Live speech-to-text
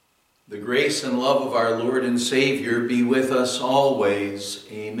The grace and love of our Lord and Savior be with us always.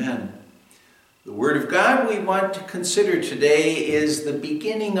 Amen. The Word of God we want to consider today is the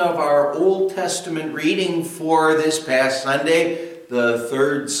beginning of our Old Testament reading for this past Sunday, the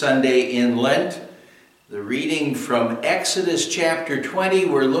third Sunday in Lent. The reading from Exodus chapter 20,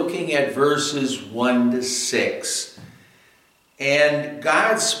 we're looking at verses 1 to 6. And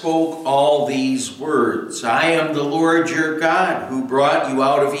God spoke all these words. I am the Lord your God, who brought you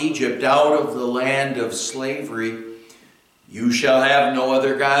out of Egypt, out of the land of slavery. You shall have no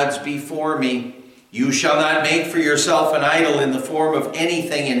other gods before me. You shall not make for yourself an idol in the form of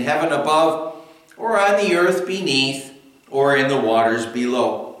anything in heaven above, or on the earth beneath, or in the waters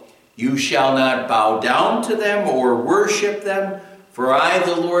below. You shall not bow down to them or worship them, for I,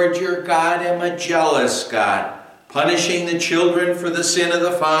 the Lord your God, am a jealous God, punishing the children for the sin of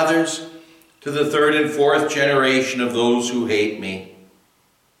the fathers to the third and fourth generation of those who hate me,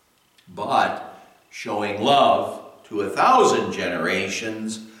 but showing love to 1,000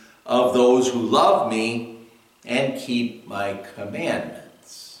 generations of those who love me and keep my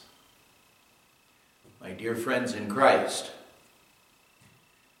commandments. My dear friends in Christ,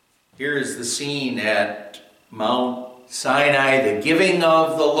 here is the scene at Mount Sinai, the giving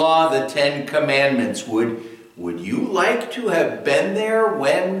of the law, the 10 Commandments. Would you like to have been there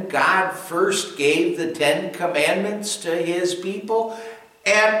when God first gave the 10 Commandments to his people?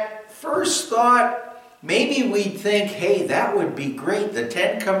 At first thought, maybe we'd think, hey, that would be great. The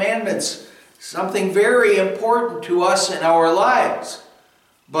 10 Commandments, something very important to us in our lives.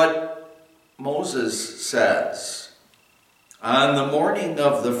 But Moses says, on the morning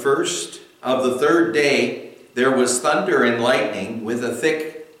of the third day, there was thunder and lightning with a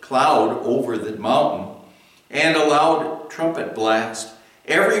thick cloud over the mountain, and a loud trumpet blast.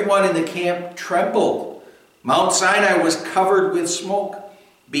 Everyone in the camp trembled. Mount Sinai was covered with smoke,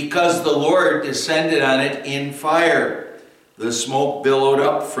 because the Lord descended on it in fire. The smoke billowed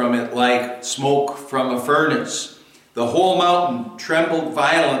up from it like smoke from a furnace. The whole mountain trembled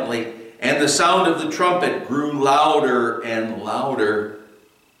violently, and the sound of the trumpet grew louder and louder.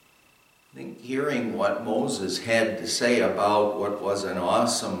 I think hearing what Moses had to say about what was an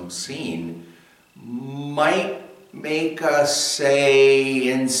awesome scene might make us say,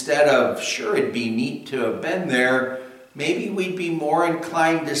 instead of, sure, it'd be neat to have been there, maybe we'd be more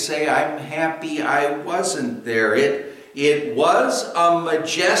inclined to say, I'm happy I wasn't there. It was a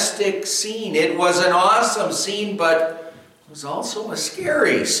majestic scene. It was an awesome scene, but it was also a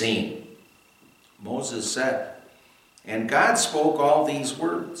scary scene. Moses said, and God spoke all these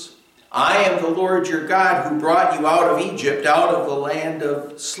words. I am the Lord your God who brought you out of Egypt, out of the land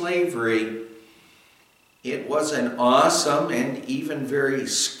of slavery. It was an awesome and even very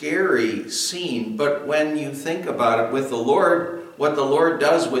scary scene, but when you think about it with the Lord, what the Lord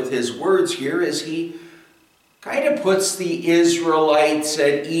does with his words here is he kind of puts the Israelites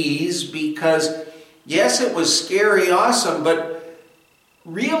at ease, because yes, it was scary, awesome, but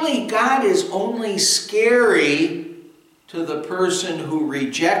really God is only scary to the person who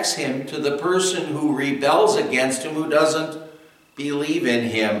rejects him, to the person who rebels against him, who doesn't believe in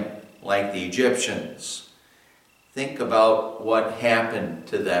him like the Egyptians. Think about what happened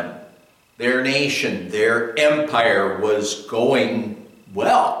to them. Their nation, their empire was going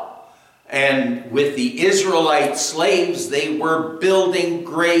well. And with the Israelite slaves, they were building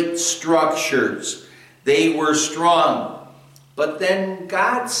great structures. They were strong. But then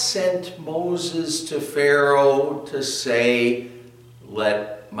God sent Moses to Pharaoh to say,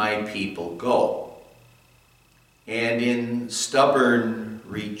 let my people go. And in stubborn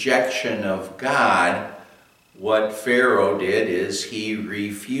rejection of God, what Pharaoh did is he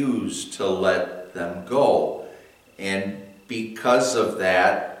refused to let them go. And because of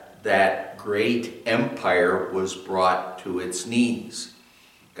that, that great empire was brought to its knees.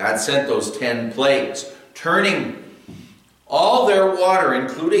 God sent those 10 plagues, turning all their water,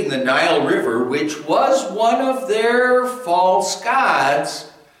 including the Nile River, which was one of their false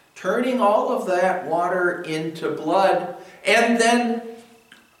gods, turning all of that water into blood. And then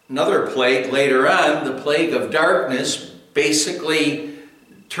another plague later on, the plague of darkness, basically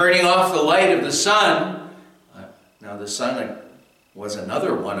turning off the light of the sun. Now the sun was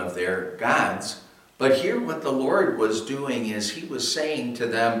another one of their gods. But here what the Lord was doing is he was saying to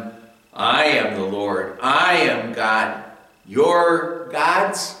them, I am the Lord, I am God. Your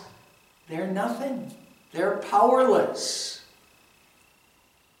gods, they're nothing. They're powerless.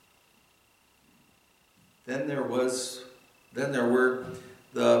 Then there were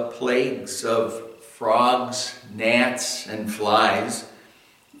the plagues of frogs, gnats, and flies.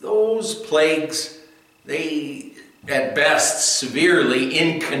 Those plagues, they at best, severely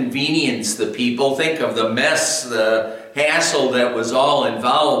inconvenience the people. Think of the mess, the hassle that was all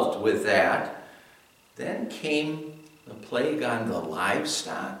involved with that. Then came the plague on the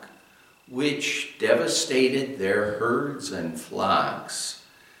livestock, which devastated their herds and flocks.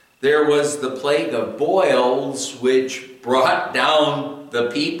 There was the plague of boils, which brought down the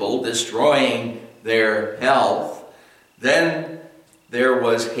people, destroying their health. Then there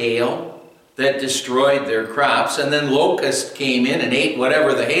was hail that destroyed their crops, and then locusts came in and ate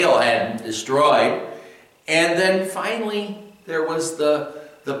whatever the hail had destroyed. And then finally there was the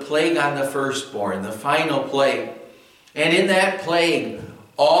plague on the firstborn, the final plague. And in that plague,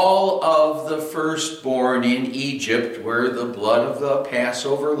 all of the firstborn in Egypt, where the blood of the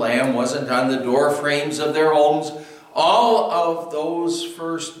Passover lamb wasn't on the door frames of their homes, all of those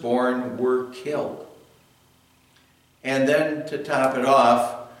firstborn were killed. And then to top it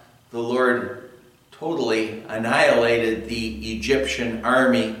off, the Lord totally annihilated the Egyptian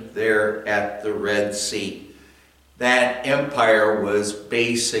army there at the Red Sea. That empire was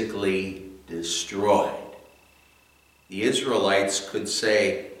basically destroyed. The Israelites could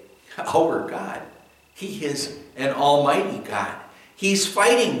say, our God, He is an almighty God. He's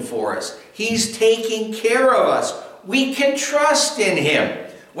fighting for us. He's taking care of us. We can trust in Him.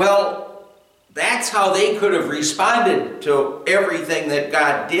 Well, that's how they could have responded to everything that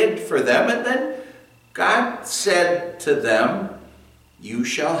God did for them. And then God said to them, you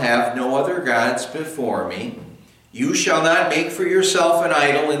shall have no other gods before me. You shall not make for yourself an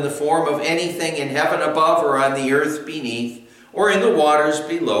idol in the form of anything in heaven above or on the earth beneath or in the waters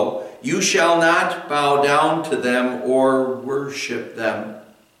below. You shall not bow down to them or worship them.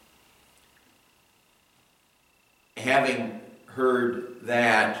 Having heard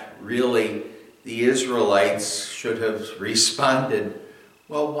that, really, the Israelites should have responded,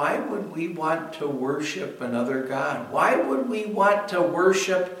 well, why would we want to worship another god? Why would we want to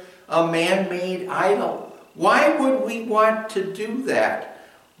worship a man-made idol? Why would we want to do that?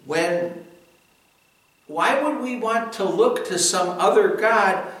 Why would we want to look to some other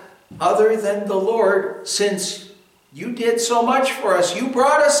god other than the Lord, since you did so much for us? You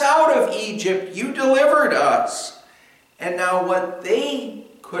brought us out of Egypt. You delivered us. And now what they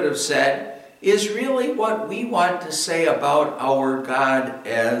could have said is really what we want to say about our God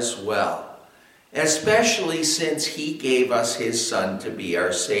as well, especially since He gave us His Son to be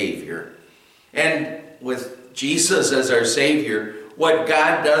our Savior. And with Jesus as our Savior, what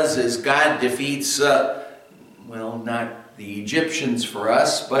God does is God defeats, not the Egyptians for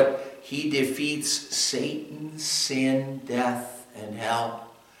us, but He defeats Satan, sin, death, and hell.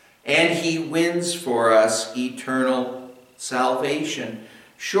 And He wins for us eternal salvation.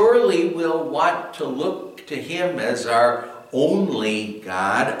 Surely we'll want to look to Him as our only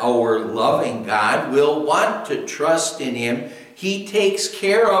God, our loving God. We'll want to trust in Him. He takes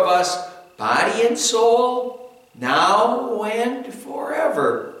care of us, body and soul, now and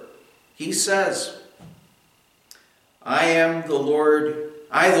forever. He says, I, the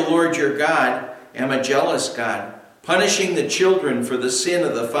Lord your God, am a jealous God, punishing the children for the sin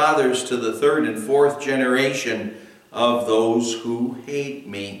of the fathers to the third and fourth generation of those who hate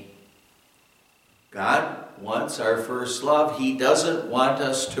me. God wants our first love. He doesn't want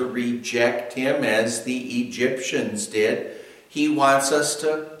us to reject Him as the Egyptians did. He wants us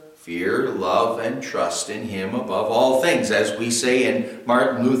to fear, love, and trust in Him above all things, as we say in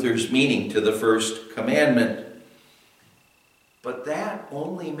Martin Luther's meaning to the first commandment. But that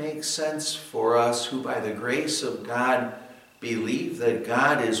only makes sense for us who, by the grace of God, believe that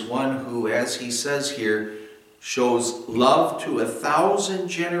God is one who, as he says here, shows love to 1,000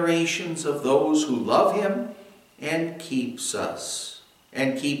 generations of those who love Him and keeps us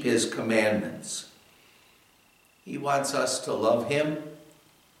and keep His commandments. He wants us to love Him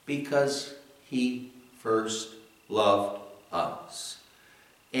because He first loved us.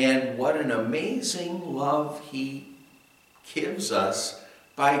 And what an amazing love He gives us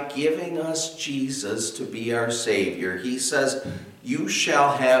by giving us Jesus to be our Savior. He says, you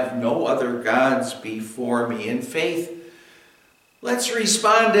shall have no other gods before me. In faith, let's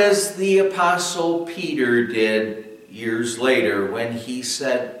respond as the Apostle Peter did years later when he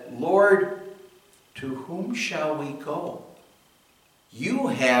said, Lord, to whom shall we go? You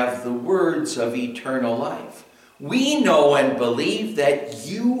have the words of eternal life. We know and believe that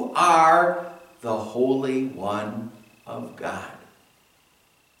you are the Holy One of God.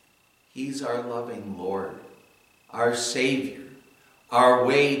 He's our loving Lord, our Savior, our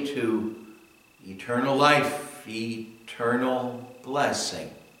way to eternal life, eternal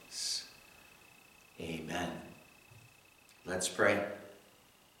blessings. Amen. Let's pray.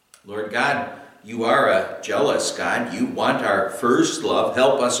 Lord God, you are a jealous God. You want our first love.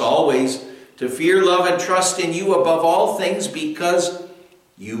 Help us always to fear, love, and trust in you above all things, because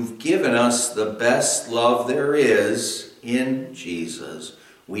you've given us the best love there is in Jesus.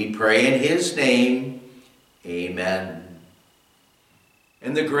 We pray in his name. Amen.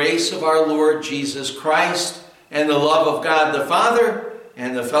 And the grace of our Lord Jesus Christ, and the love of God the Father,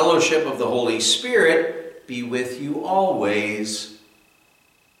 and the fellowship of the Holy Spirit be with you always.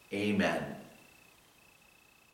 Amen.